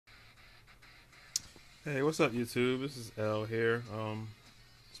Hey, what's up, YouTube? This is L here.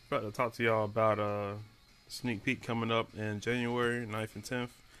 Just about to talk to y'all about a sneak peek coming up in January 9th and 10th.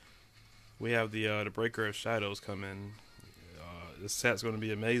 We have the Breaker of Shadows coming. This set's going to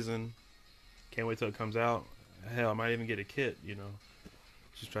be amazing. Can't wait till it comes out. Hell, I might even get a kit.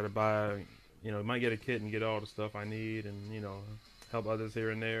 Just try to buy. Might get a kit and get all the stuff I need, and help others here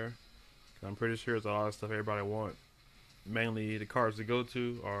and there. I'm pretty sure it's a lot of stuff everybody want. Mainly, the cards to go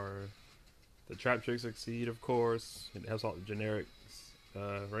to are the Trap Trick Succeed, of course. It has all the generic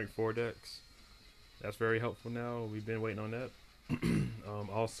rank 4 decks. That's very helpful now. We've been waiting on that.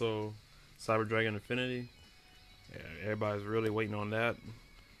 Also, Cyber Dragon Infinity. Yeah, everybody's really waiting on that.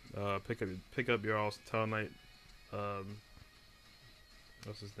 Pick up your all Tall Knight. Um,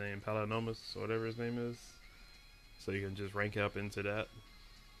 what's his name? Palinomus, or whatever his name is. So you can just rank up into that.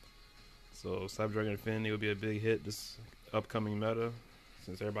 So Cyber Dragon Infinity will be a big hit this upcoming meta,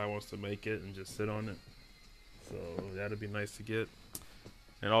 since everybody wants to make it and just sit on it. So that'd be nice to get.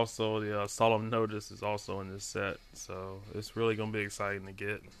 And also the Solemn Notice is also in this set, so it's really gonna be exciting to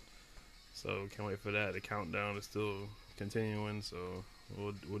get. So can't wait for that. The countdown is still continuing, so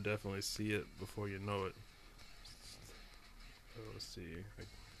we'll definitely see it before you know it. Let's see, I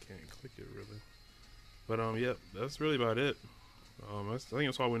can't click it really, but yep, that's really about it. I think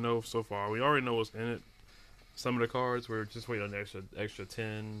that's all we know so far. We already know what's in it. Some of the cards we're just waiting on the extra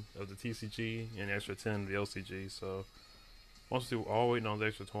 10 of the TCG and the extra 10 of the LCG. So once we're all waiting on the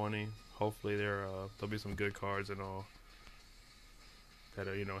extra 20, hopefully there'll be some good cards and all that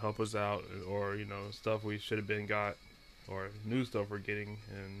help us out, or stuff we should have been got, or new stuff we're getting,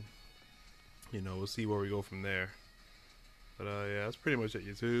 and we'll see where we go from there. But yeah, that's pretty much it.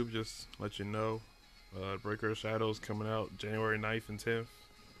 YouTube, just let you know, Breaker of Shadows coming out January 9th and 10th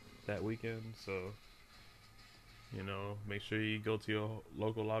that weekend. So make sure you go to your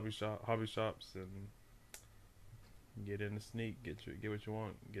local hobby shops, and get in the sneak, get what you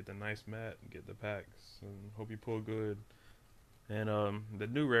want, get the nice mat, get the packs, and hope you pull good. And the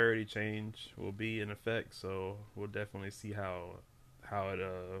new rarity change will be in effect, so we'll definitely see how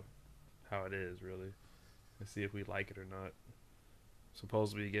it how it is really, and see if we like it or not.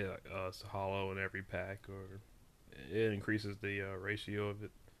 Supposedly you get a hollow in every pack, or it increases the ratio of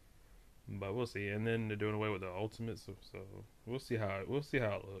it, but we'll see. And then they're doing away with the ultimate, so we'll see how it looks,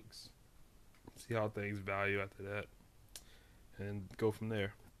 see how things value after that, and go from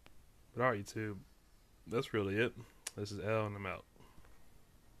there. But alright, YouTube, that's really it. This is L, and I'm out.